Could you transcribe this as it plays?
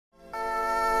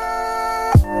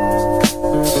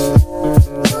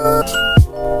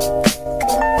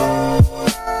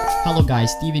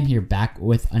guys, Steven here back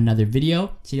with another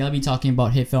video. Today I'll be talking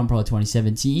about HitFilm Pro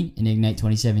 2017 and Ignite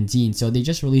 2017. So they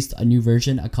just released a new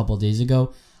version a couple days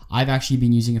ago. I've actually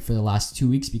been using it for the last 2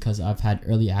 weeks because I've had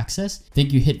early access.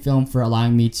 Thank you HitFilm for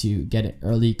allowing me to get an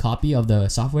early copy of the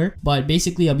software. But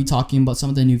basically I'll be talking about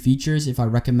some of the new features if I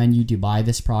recommend you to buy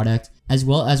this product, as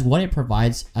well as what it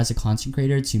provides as a content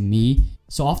creator to me.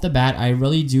 So off the bat, I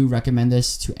really do recommend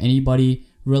this to anybody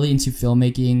really into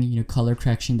filmmaking, color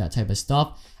correction, that type of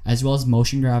stuff, as well as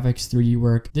motion graphics, 3D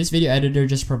work. This video editor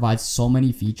just provides so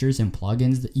many features and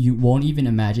plugins that you won't even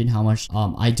imagine how much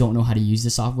I don't know how to use the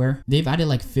software. They've added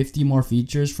like 50 more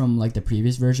features from like the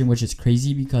previous version, which is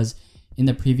crazy because in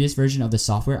the previous version of the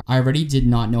software, I already did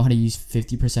not know how to use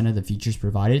 50% of the features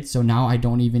provided. So now I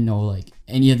don't even know like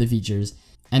any of the features.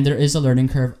 And there is a learning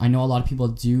curve. I know a lot of people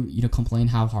do, complain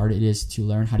how hard it is to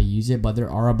learn how to use it, but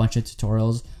there are a bunch of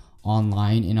tutorials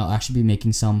online, and I'll actually be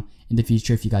making some in the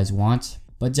future if you guys want.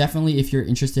 But definitely if you're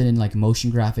interested in like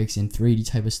motion graphics and 3D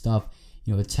type of stuff,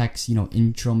 the text,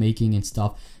 intro making and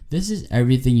stuff, this is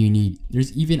everything you need.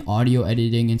 There's even audio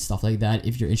editing and stuff like that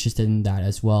if you're interested in that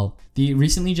as well. They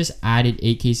recently just added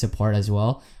 8K support as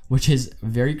well, which is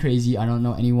very crazy. I don't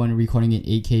know anyone recording in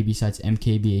 8K besides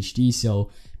MKBHD, so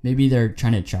maybe they're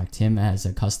trying to attract him as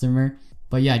a customer.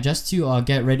 But yeah, just to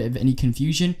get rid of any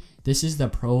confusion, this is the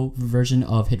Pro version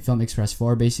of HitFilm Express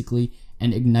 4 basically,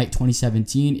 and Ignite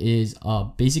 2017 is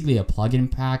basically a plugin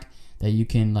pack that you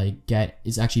can get.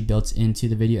 It's actually built into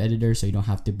the video editor, so you don't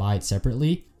have to buy it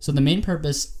separately. So the main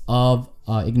purpose of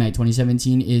Ignite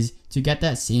 2017 is to get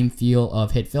that same feel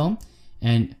of HitFilm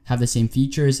and have the same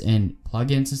features and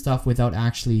plugins and stuff without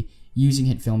actually using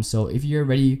HitFilm. So if you're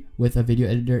ready with a video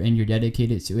editor and you're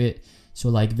dedicated to it, so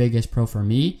like Vegas Pro for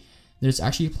me, there's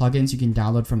actually plugins you can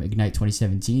download from Ignite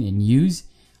 2017 and use.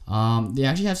 They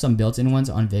actually have some built-in ones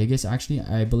on Vegas. Actually,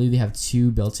 I believe they have 2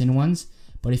 built-in ones.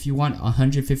 But if you want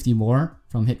 150 more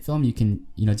from HitFilm, you can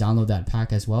download that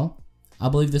pack as well. I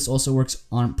believe this also works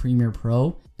on Premiere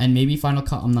Pro and maybe Final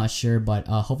Cut. I'm not sure, but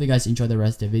hopefully you guys enjoy the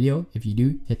rest of the video. If you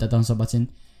do, hit that thumbs up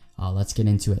button. Let's get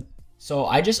into it. So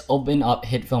I just opened up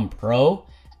HitFilm Pro.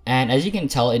 And as you can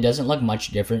tell, it doesn't look much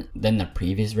different than the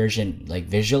previous version, like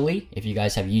visually. If you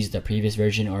guys have used the previous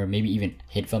version or maybe even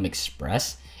HitFilm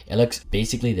Express, it looks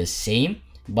basically the same,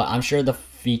 but I'm sure the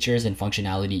features and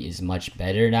functionality is much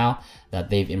better now that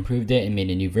they've improved it and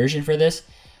made a new version for this.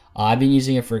 I've been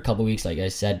using it for a couple weeks, like I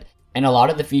said, and a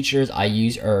lot of the features I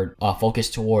use are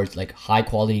focused towards like high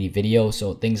quality video.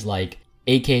 So things like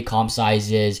 8K comp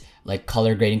sizes, like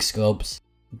color grading scopes,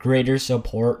 greater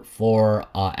support for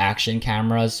action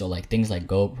cameras, so like things like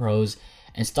GoPros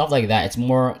and stuff like that. It's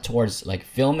more towards like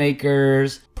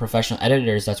filmmakers, professional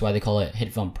editors. That's why they call it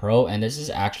HitFilm Pro, and this is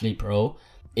actually Pro.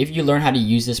 If you learn how to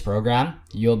use this program,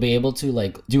 you'll be able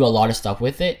to do a lot of stuff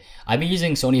with it. I've been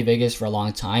using Sony Vegas for a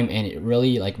long time, and it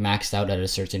really maxed out at a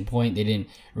certain point. They didn't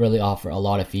really offer a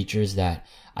lot of features that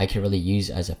I could really use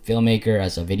as a filmmaker,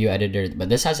 as a video editor, but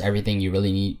this has everything you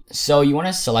really need. So you want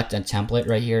to select a template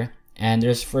right here. And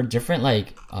there's for different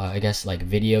I guess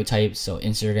video types. So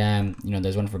Instagram,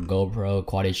 there's one for GoPro,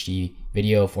 Quad HD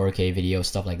video, 4K video,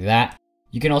 stuff like that.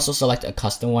 You can also select a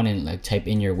custom one and type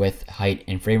in your width, height,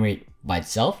 and frame rate by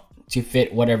itself to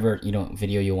fit whatever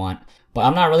video you want. But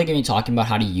I'm not really going to be talking about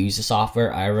how to use the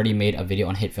software. I already made a video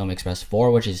on HitFilm Express 4,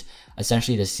 which is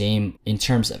essentially the same in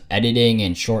terms of editing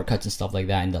and shortcuts and stuff like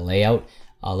that, and the layout.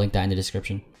 I'll link that in the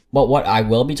description. But what I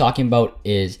will be talking about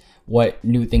is what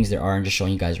new things there are and just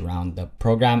showing you guys around the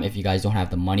program if you guys don't have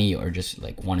the money or just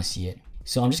want to see it.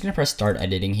 So I'm just going to press start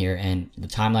editing here and the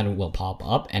timeline will pop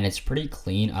up, and it's pretty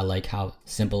clean. I like how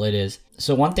simple it is.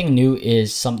 So one thing new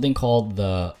is something called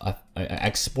the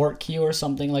export queue or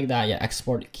something like that. Yeah,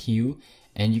 export queue.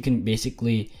 And you can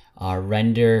basically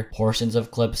render portions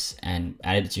of clips and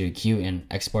add it to a queue and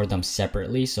export them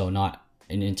separately. So not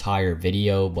an entire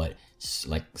video, but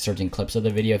like certain clips of the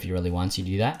video if you really want to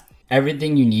do that.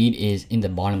 Everything you need is in the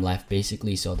bottom left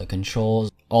basically. So the controls,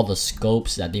 all the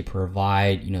scopes that they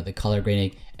provide, the color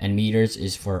grading and meters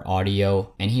is for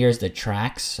audio. And here's the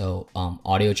tracks. So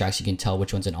audio tracks, you can tell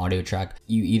which one's an audio track.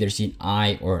 You either see an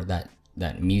I or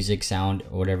that music sound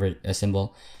or whatever, a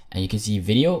symbol. And you can see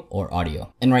video or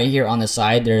audio. And right here on the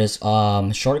side, there's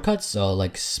shortcuts. So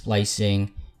like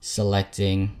splicing,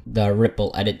 selecting, the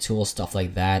ripple edit tool, stuff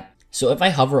like that. So if I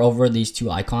hover over these 2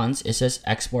 icons, it says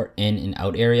export in and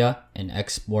out area and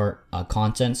export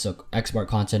content. So export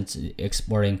content is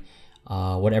exporting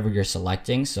whatever you're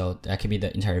selecting. So that could be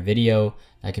the entire video,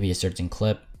 that could be a certain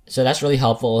clip. So that's really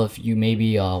helpful if you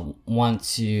maybe want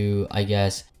to, I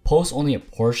guess, post only a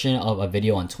portion of a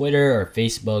video on Twitter or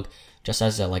Facebook, just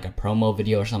as like a promo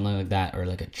video or something like that, or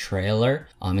like a trailer,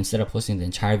 instead of posting the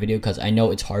entire video, because I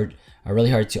know it's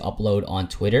really hard to upload on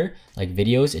Twitter. Like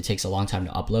videos, it takes a long time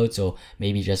to upload, so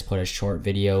maybe just put a short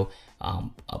video,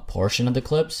 a portion of the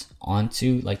clips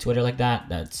onto like Twitter like that.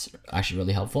 That's actually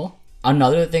really helpful.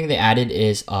 Another thing they added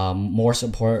is more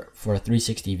support for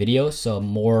 360 videos, so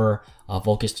more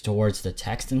focused towards the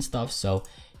text and stuff. So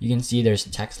you can see there's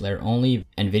text layer only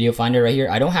and video finder right here.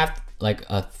 I don't have like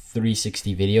a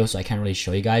 360 video, so I can't really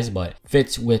show you guys, but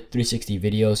fits with 360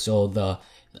 video. So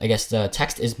I guess the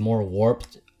text is more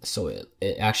warped, so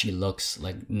it actually looks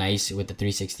like nice with the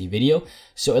 360 video.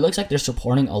 So it looks like they're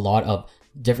supporting a lot of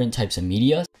different types of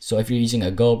media. So if you're using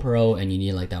a GoPro and you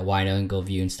need like that wide angle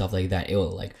view and stuff like that, it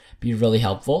will like be really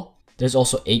helpful. There's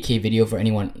also 8K video for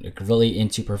anyone like really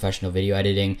into professional video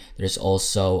editing. There's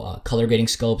also color grading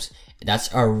scopes.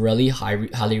 That's a really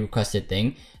highly requested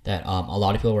thing that a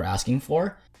lot of people were asking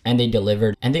for, and they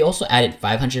delivered. And they also added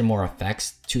 500 more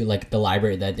effects to like the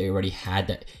library that they already had,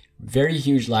 that very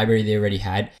huge library they already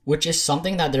had, which is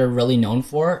something that they're really known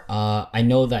for. I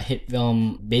know that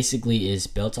HitFilm basically is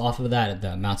built off of that,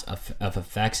 the amounts of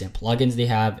effects and plugins they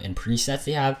have and presets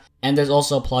they have. And there's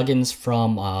also plugins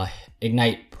from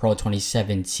Ignite Pro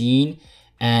 2017,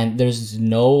 and there's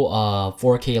no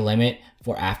 4K limit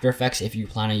for After Effects if you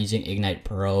plan on using Ignite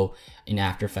Pro in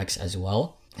After Effects as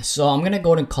well. So I'm gonna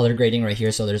go to color grading right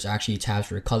here. So there's actually tabs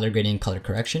for color grading, color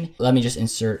correction. Let me just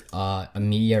insert a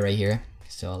media right here.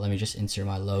 So let me just insert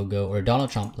my logo, or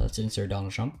Donald Trump. Let's insert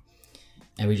Donald Trump,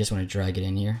 and we just want to drag it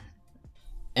in here.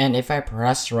 And if I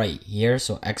press right here,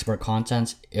 so export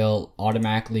contents, it'll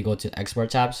automatically go to the export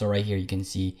tab. So right here you can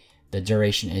see the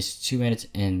duration is 2 minutes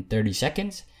and 30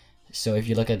 seconds. So if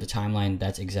you look at the timeline,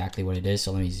 that's exactly what it is.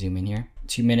 So let me zoom in here.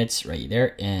 2 minutes right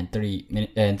there, and 3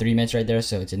 minutes right there.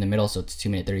 So it's in the middle, so it's 2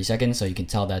 minutes 30 seconds. So you can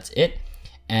tell that's it.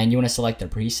 And you want to select the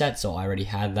preset. So I already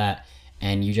had that,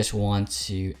 and you just want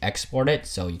to export it.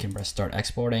 So you can press start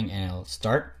exporting, and it'll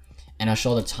start, and I'll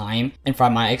show the time. And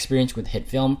from my experience with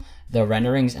HitFilm, the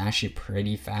rendering is actually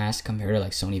pretty fast compared to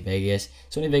like Sony Vegas.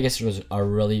 Sony Vegas was a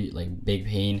really like big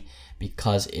pain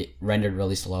because it rendered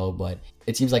really slow, but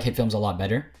it seems like HitFilm's a lot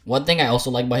better. One thing I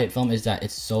also like about HitFilm is that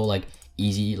it's so like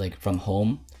easy, like from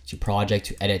home to project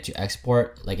to edit to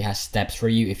export. Like it has steps for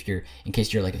you in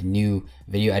case you're like a new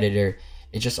video editor.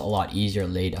 It's just a lot easier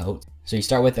laid out. So you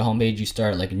start with the homepage, you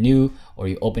start like new, or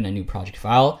you open a new project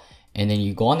file, and then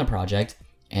you go on the project,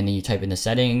 and then you type in the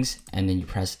settings, and then you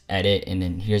press edit, and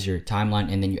then here's your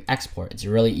timeline, and then you export. It's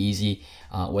really easy.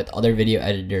 With other video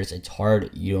editors, it's hard.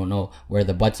 You don't know where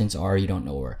the buttons are, you don't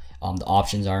know where the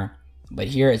options are. But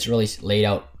here it's really laid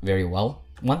out very well.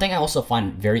 One thing I also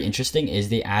find very interesting is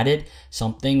they added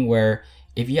something where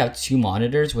if you have two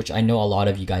monitors, which I know a lot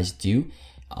of you guys do,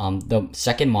 the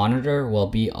second monitor will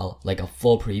be like a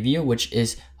full preview, which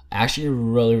is actually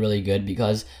really good,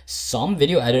 because some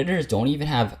video editors don't even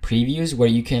have previews where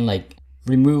you can like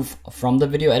remove from the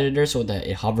video editor so that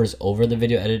it hovers over the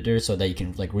video editor so that you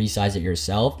can like resize it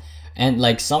yourself. And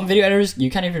like some video editors, you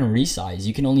can't even resize,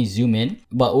 you can only zoom in.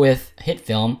 But with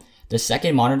HitFilm, the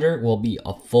second monitor will be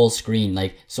a full screen.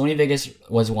 Like Sony Vegas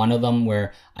was one of them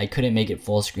where I couldn't make it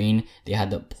full screen. They had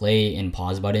the play and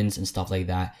pause buttons and stuff like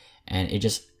that, and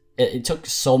it took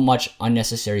so much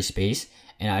unnecessary space.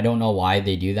 And I don't know why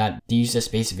they do that. They use the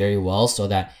space very well so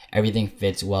that everything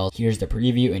fits well. Here's the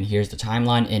preview and here's the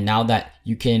timeline. And now that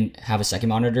you can have a second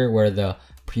monitor where the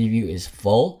preview is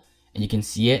full and you can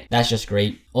see it, that's just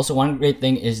great. Also, one great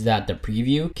thing is that the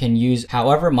preview can use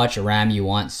however much RAM you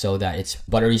want so that it's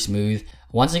buttery smooth.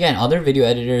 Once again, other video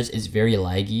editors is very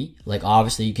laggy. Like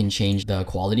obviously you can change the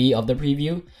quality of the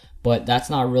preview, but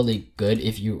that's not really good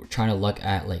if you're trying to look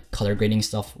at like color grading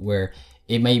stuff where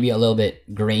it may be a little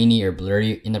bit grainy or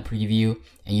blurry in the preview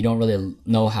and you don't really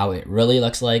know how it really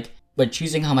looks like. But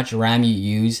choosing how much RAM you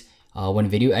use when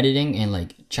video editing and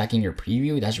like checking your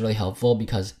preview, that's really helpful,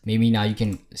 because maybe now you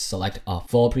can select a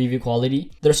full preview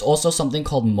quality. There's also something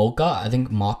called Mocha, I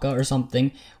think Mocha or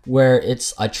something, where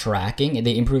it's a tracking.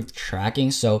 They improved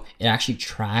tracking, so it actually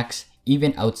tracks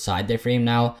even outside the frame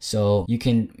now. So you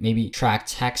can maybe track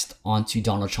text onto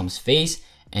Donald Trump's face,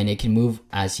 and it can move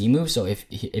as he moves. So if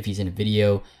he's in a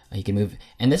video, he can move.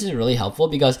 And this is really helpful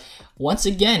because once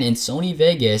again, in Sony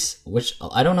Vegas, which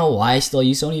I don't know why I still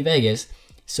use Sony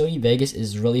Vegas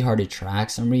is really hard to track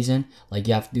some reason. Like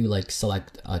you have to like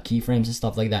select keyframes and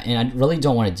stuff like that. And I really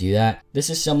don't want to do that. This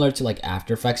is similar to like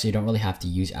After Effects. So you don't really have to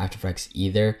use After Effects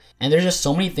either. And there's just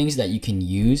so many things that you can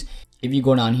use. If you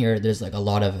go down here, there's like a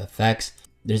lot of effects.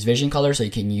 There's vision color, so you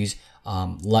can use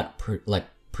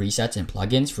presets and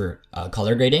plugins for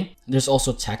color grading. There's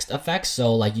also text effects,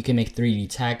 so like you can make 3D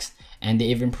text, and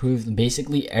they've improved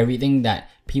basically everything that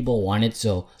people wanted.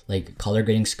 So like color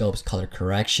grading scopes, color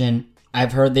correction.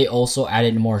 I've heard they also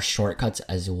added more shortcuts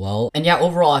as well. And yeah,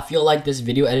 overall, I feel like this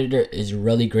video editor is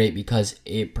really great because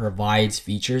it provides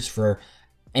features for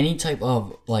any type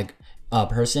of like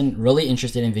person really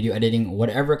interested in video editing,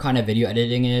 whatever kind of video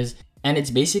editing is. And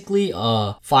it's basically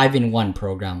a 5-in-1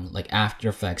 program, like After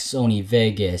Effects, Sony,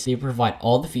 Vegas. They provide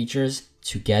all the features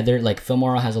together. Like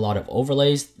Filmora has a lot of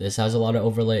overlays. This has a lot of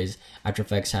overlays. After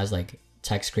Effects has like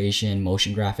text creation,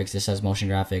 motion graphics. This has motion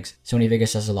graphics. Sony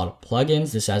Vegas has a lot of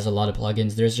plugins. This has a lot of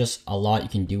plugins. There's just a lot you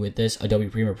can do with this. Adobe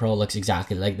Premiere Pro looks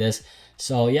exactly like this.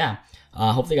 So yeah,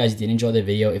 hopefully you guys did enjoy the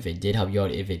video. If it did help you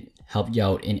out, if it helped you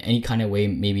out in any kind of way,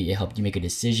 maybe it helped you make a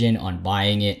decision on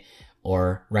buying it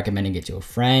or recommending it to a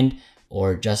friend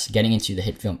or just getting into the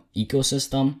HitFilm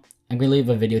ecosystem, I'm going to leave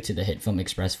a video to the HitFilm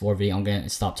Express 4 video. I'm going to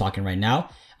stop talking right now.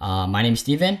 My name is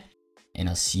Steven, and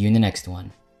I'll see you in the next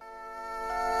one.